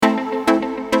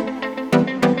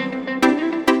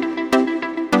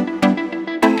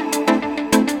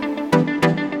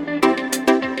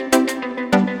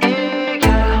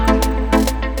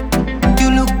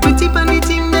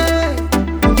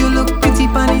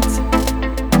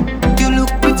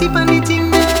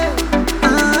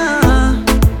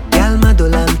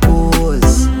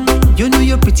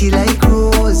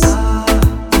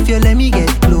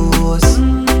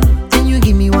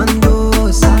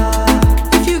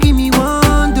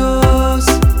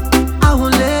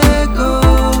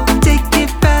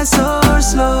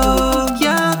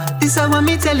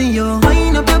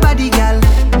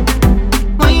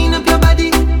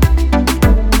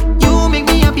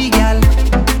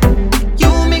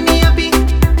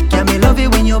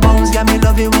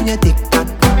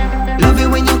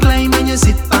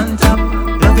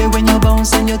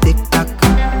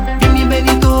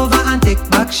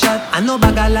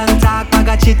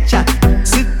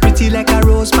like a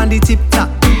rose on the tip top.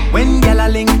 When gyal a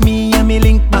link me and me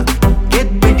link back. Get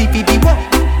ready for the walk,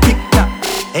 tick tock.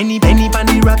 Any pan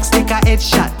the rocks take a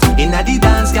headshot. Inna the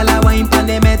dance, gyal a wine pan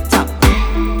them head top.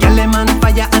 Gyal them on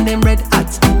fire and them red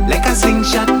hot. Like a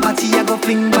slingshot, party I go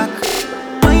fling back.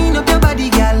 Wind up your body,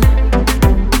 gyal.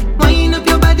 Wind up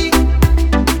your body.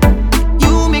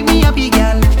 You make me happy,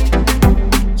 gyal.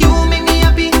 You make me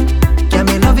happy. Yeah,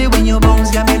 me love it when you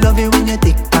bounce. Yeah, me love it when you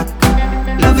tick tock.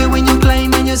 Love it when you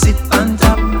climb and you sit on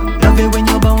top. Love it when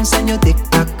you bounce and you tick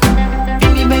tock.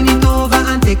 Give me bend it over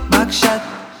and take back shot.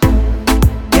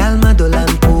 Gyal, model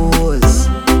and pose.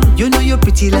 You know you're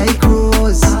pretty like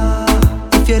rose.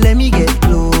 If you let me get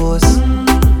close,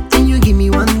 and you give me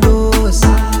one dose.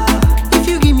 If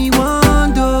you give me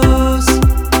one dose,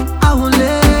 I won't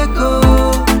let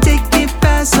go. Take it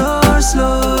fast or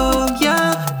slow.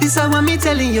 Yeah, this I want me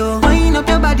telling you. Wind up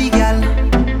your body, gyal.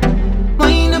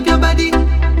 Wind up your body.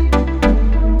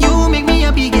 You make me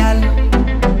happy, gyal.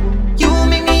 You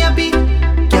make me happy.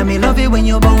 Yeah, me love it when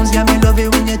you bounce. Yeah, me love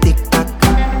it when you tick tock.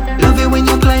 Love it when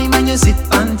you climb and you sit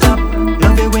on top.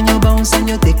 Love it when you bounce and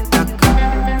you tick tock.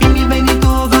 Feel me bend it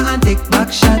over and take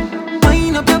back shot.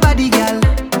 Wind up your body, girl.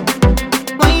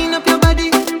 Wind up your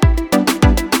body.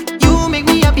 You make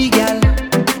me happy, girl.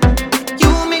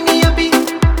 You make me happy.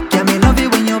 Yeah, me love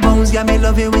it when you bounce. Yeah, me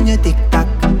love it when you tick tock.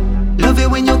 Love it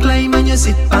when you climb and you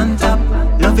sit on top.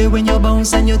 Love it when you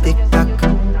bounce and you tick tock.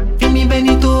 Feel me bend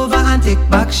it over and take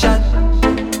back shot.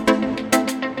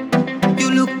 You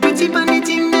look pretty on it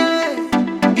in there.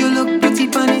 You look pretty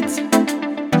on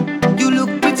it. You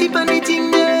look pretty on it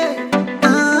in there.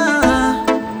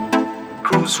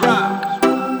 Cruise Rock.